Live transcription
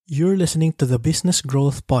You're listening to the Business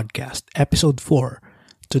Growth Podcast, Episode 4.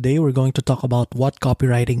 Today we're going to talk about what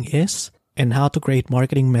copywriting is and how to create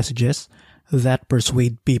marketing messages that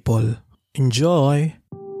persuade people. Enjoy!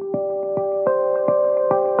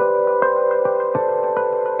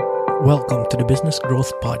 Welcome to the Business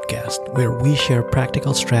Growth Podcast, where we share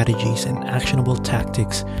practical strategies and actionable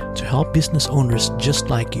tactics to help business owners just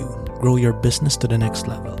like you grow your business to the next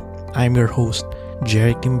level. I'm your host,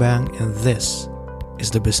 Jerry Timbang, and this is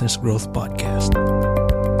the Business Growth Podcast.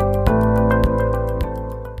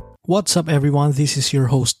 What's up, everyone? This is your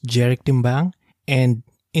host, Jerry Timbang, and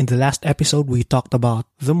in the last episode, we talked about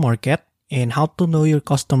the market and how to know your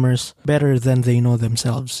customers better than they know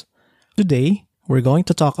themselves. Today, we're going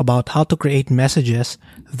to talk about how to create messages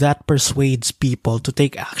that persuades people to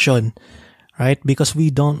take action, right? Because we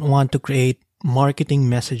don't want to create marketing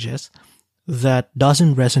messages that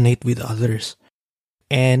doesn't resonate with others.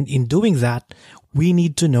 And in doing that, we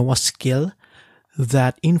need to know a skill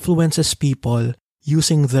that influences people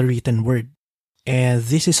using the written word. And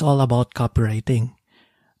this is all about copywriting.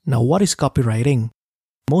 Now, what is copywriting?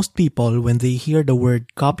 Most people, when they hear the word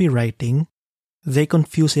copywriting, they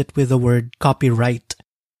confuse it with the word copyright.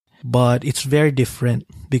 But it's very different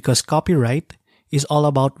because copyright is all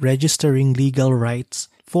about registering legal rights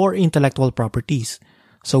for intellectual properties.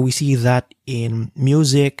 So we see that in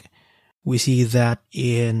music, we see that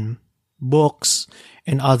in books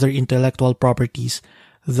and other intellectual properties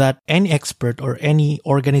that any expert or any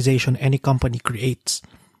organization, any company creates.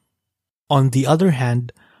 On the other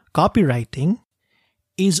hand, copywriting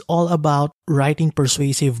is all about writing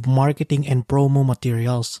persuasive marketing and promo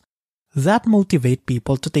materials that motivate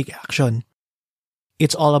people to take action.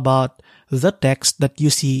 It's all about the text that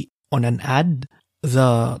you see on an ad,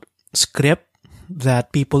 the script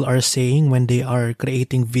that people are saying when they are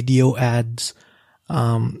creating video ads,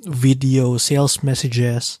 video sales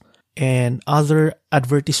messages, and other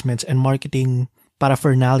advertisements and marketing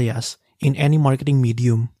paraphernalias in any marketing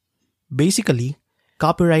medium. Basically,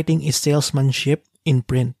 copywriting is salesmanship in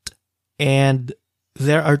print. And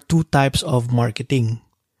there are two types of marketing.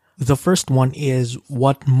 The first one is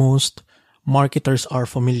what most marketers are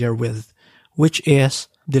familiar with, which is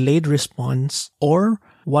delayed response, or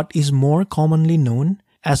what is more commonly known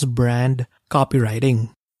as brand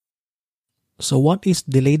copywriting. So what is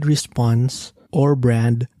delayed response or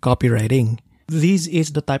brand copywriting? This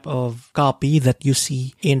is the type of copy that you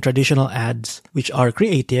see in traditional ads, which are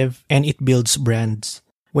creative and it builds brands.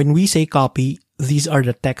 When we say copy, these are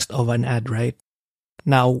the text of an ad, right?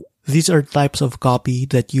 Now, these are types of copy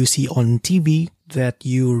that you see on TV, that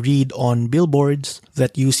you read on billboards,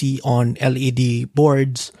 that you see on LED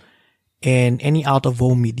boards, and any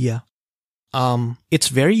out-of-home media. It's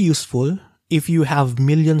very useful if you have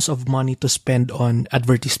millions of money to spend on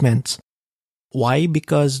advertisements. Why?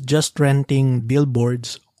 Because just renting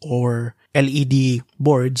billboards or LED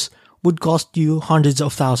boards would cost you hundreds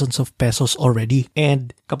of thousands of pesos already.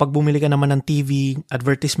 And kapag bumili ka naman ng TV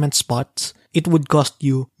advertisement spots, it would cost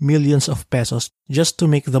you millions of pesos just to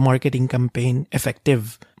make the marketing campaign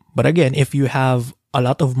effective. But again, if you have a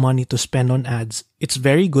lot of money to spend on ads, it's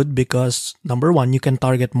very good because number one, you can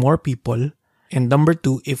target more people. And number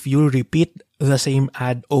two, if you repeat the same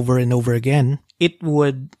ad over and over again, it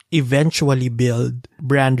would eventually build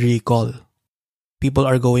brand recall. People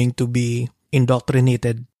are going to be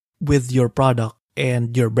indoctrinated with your product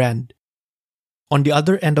and your brand. On the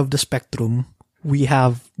other end of the spectrum, we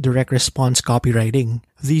have direct response copywriting.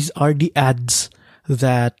 These are the ads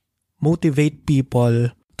that motivate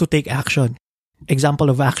people to take action. Example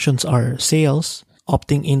of actions are sales,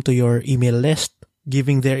 opting into your email list,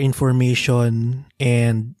 giving their information,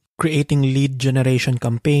 and creating lead generation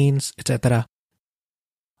campaigns, etc.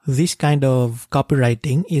 This kind of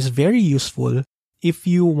copywriting is very useful if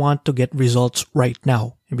you want to get results right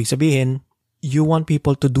now. Ibig sabihin, you want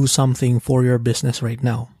people to do something for your business right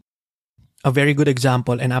now. A very good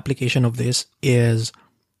example and application of this is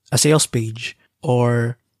a sales page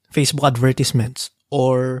or Facebook advertisements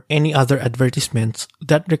or any other advertisements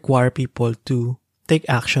that require people to take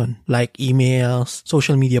action, like emails,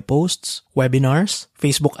 social media posts, webinars,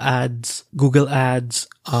 Facebook ads, Google ads,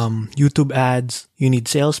 YouTube ads. You need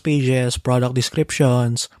sales pages, product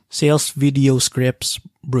descriptions, sales video scripts,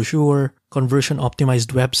 brochure, conversion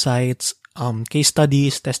optimized websites, case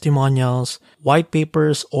studies, testimonials, white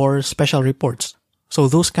papers, or special reports. So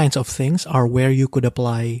those kinds of things are where you could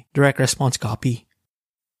apply direct response copy.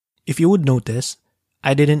 If you would notice,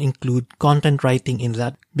 I didn't include content writing in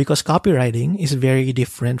that because copywriting is very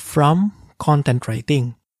different from content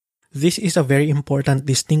writing. This is a very important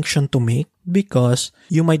distinction to make because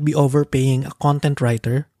you might be overpaying a content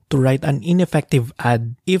writer to write an ineffective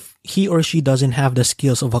ad if he or she doesn't have the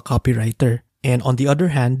skills of a copywriter. And on the other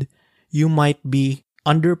hand, you might be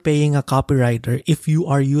underpaying a copywriter if you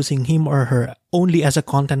are using him or her only as a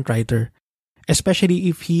content writer, especially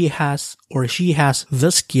if he has or she has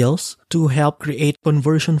the skills to help create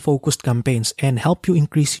conversion-focused campaigns and help you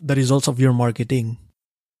increase the results of your marketing.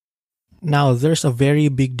 Now, there's a very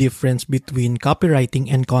big difference between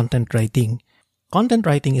copywriting and content writing. Content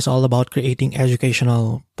writing is all about creating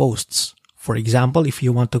educational posts. For example, if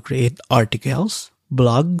you want to create articles,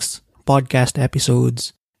 blogs, podcast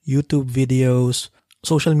episodes, YouTube videos,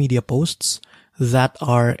 social media posts that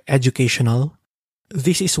are educational,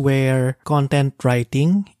 this is where content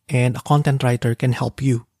writing and a content writer can help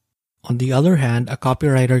you. On the other hand, a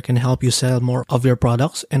copywriter can help you sell more of your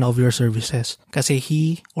products and of your services kasi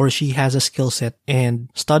he or she has a skill set and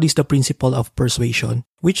studies the principle of persuasion,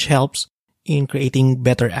 which helps in creating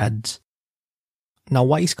better ads. Now,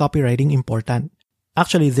 why is copywriting important?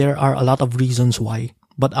 Actually, there are a lot of reasons why,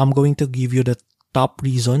 but I'm going to give you the top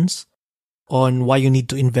reasons on why you need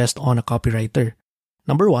to invest on a copywriter.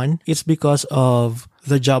 Number one, it's because of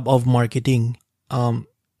the job of marketing.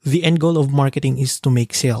 The end goal of marketing is to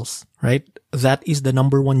make sales, right? That is the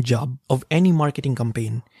number one job of any marketing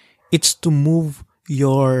campaign. It's to move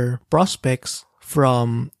your prospects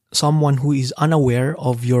from someone who is unaware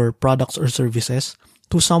of your products or services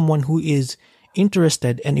to someone who is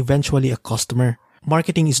interested and eventually a customer.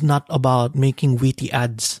 Marketing is not about making witty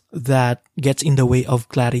ads that gets in the way of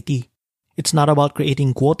clarity. It's not about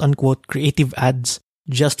creating quote-unquote creative ads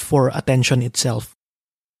just for attention itself.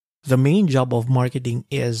 The main job of marketing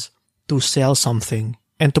is to sell something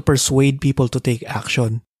and to persuade people to take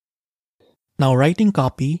action. Now, writing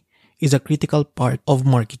copy is a critical part of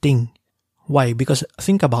marketing. Why? Because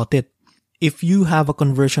think about it. If you have a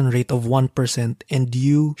conversion rate of 1% and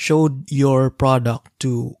you showed your product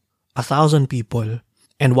to 1,000 people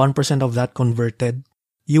and 1% of that converted,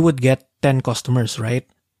 you would get 10 customers, right?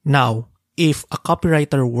 Now, if a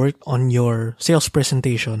copywriter worked on your sales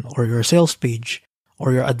presentation or your sales page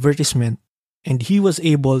or your advertisement, and he was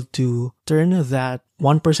able to turn that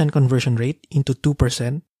 1% conversion rate into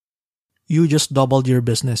 2%, you just doubled your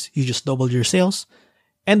business. You just doubled your sales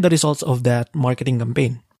and the results of that marketing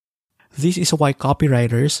campaign. This is why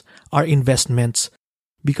copywriters are investments,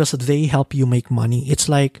 because they help you make money. It's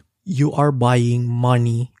like you are buying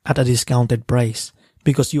money at a discounted price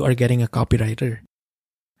because you are getting a copywriter.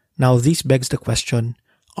 Now, this begs the question,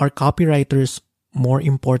 are copywriters more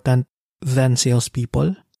important than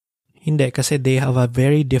salespeople? Hindi, kasi they have a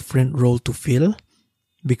very different role to fill.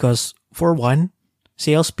 Because for one,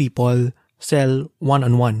 salespeople sell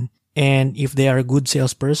one-on-one. And if they are a good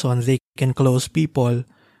salesperson, they can close people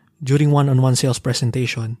during one-on-one sales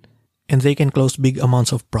presentation. And they can close big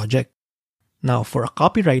amounts of project. Now, for a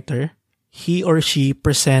copywriter, he or she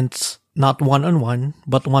presents not one-on-one,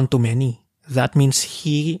 but one-to-many. That means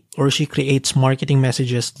he or she creates marketing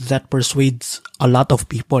messages that persuades a lot of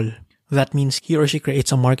people. That means he or she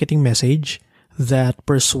creates a marketing message that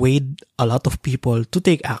persuade a lot of people to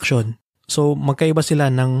take action. So, magkaiba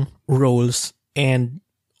sila ng roles, and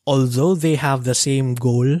although they have the same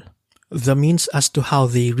goal, the means as to how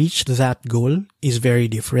they reach that goal is very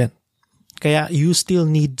different. Kaya you still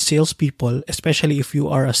need salespeople, especially if you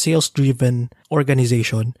are a sales-driven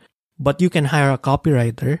organization, but you can hire a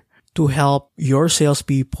copywriter to help your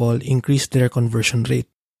salespeople increase their conversion rate.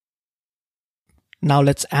 Now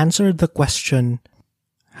let's answer the question,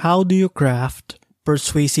 how do you craft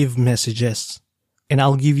persuasive messages? And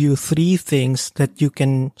I'll give you 3 things that you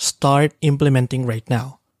can start implementing right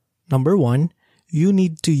now. Number 1, you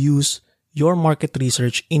need to use your market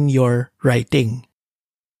research in your writing.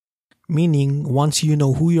 Meaning, once you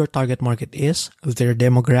know who your target market is, their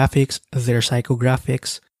demographics, their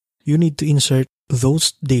psychographics, you need to insert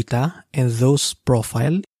those data and those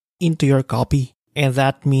profile into your copy. And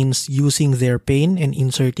that means using their pain and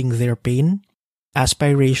inserting their pain,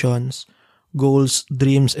 aspirations, goals,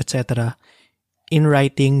 dreams, etc. in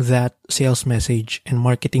writing that sales message and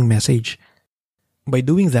marketing message. By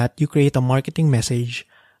doing that, you create a marketing message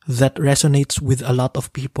that resonates with a lot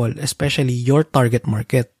of people, especially your target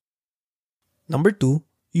market. Number 2,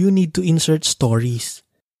 you need to insert stories.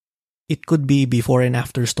 It could be before and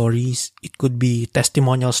after stories. It could be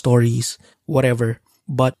testimonial stories, whatever.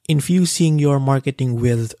 But infusing your marketing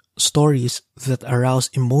with stories that arouse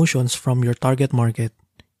emotions from your target market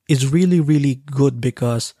is really, really good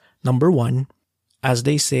because, number 1, as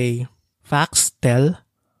they say, facts tell,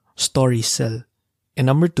 stories sell. And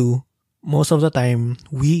number 2, most of the time,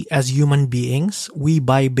 we as human beings, we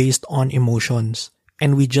buy based on emotions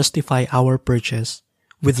and we justify our purchase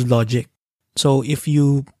with logic. So if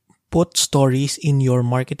you put stories in your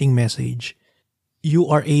marketing message, you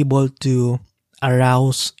are able to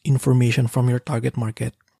arouse information from your target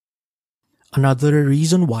market. Another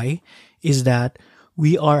reason why is that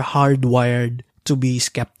we are hardwired to be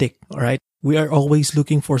skeptic, right? We are always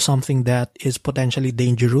looking for something that is potentially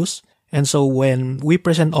dangerous. And so when we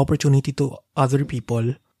present opportunity to other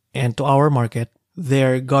people and to our market,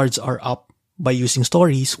 their guards are up. By using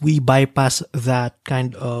stories, we bypass that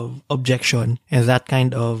kind of objection and that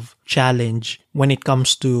kind of challenge when it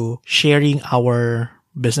comes to sharing our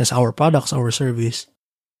business, our products, our service.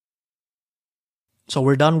 So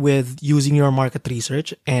we're done with using your market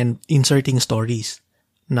research and inserting stories.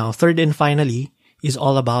 Now, third and finally is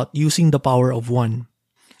all about using the power of one.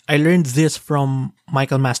 I learned this from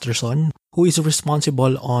Michael Masterson, who is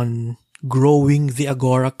responsible on growing the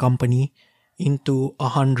Agora company into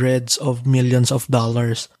hundreds of millions of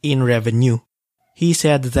dollars in revenue. He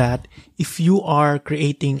said that if you are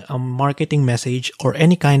creating a marketing message or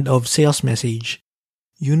any kind of sales message,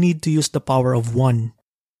 you need to use the power of one.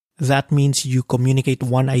 That means you communicate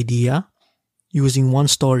one idea, using one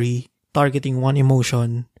story, targeting one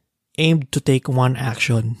emotion, aimed to take one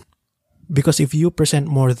action. Because if you present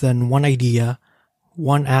more than one idea,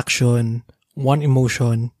 one action, one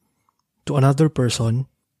emotion to another person,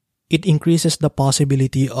 it increases the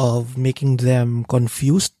possibility of making them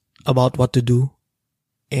confused about what to do.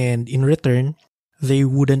 And in return, they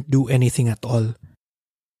wouldn't do anything at all.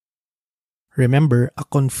 Remember, a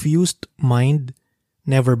confused mind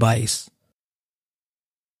never buys.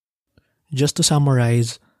 Just to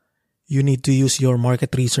summarize, you need to use your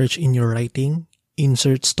market research in your writing,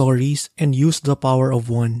 insert stories, and use the power of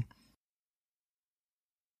one.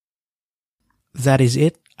 That is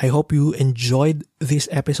it. I hope you enjoyed this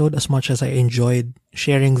episode as much as I enjoyed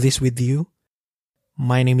sharing this with you.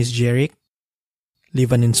 My name is Jeric.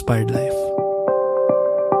 Live an inspired life.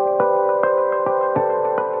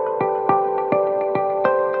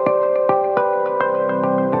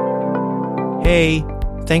 Hey,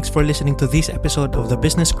 thanks for listening to this episode of the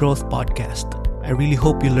Business Growth Podcast. I really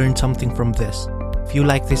hope you learned something from this. If you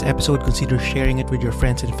like this episode, consider sharing it with your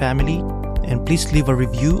friends and family, and please leave a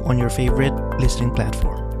review on your favorite listening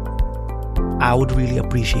platform. I would really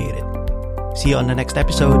appreciate it. See you on the next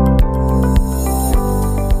episode.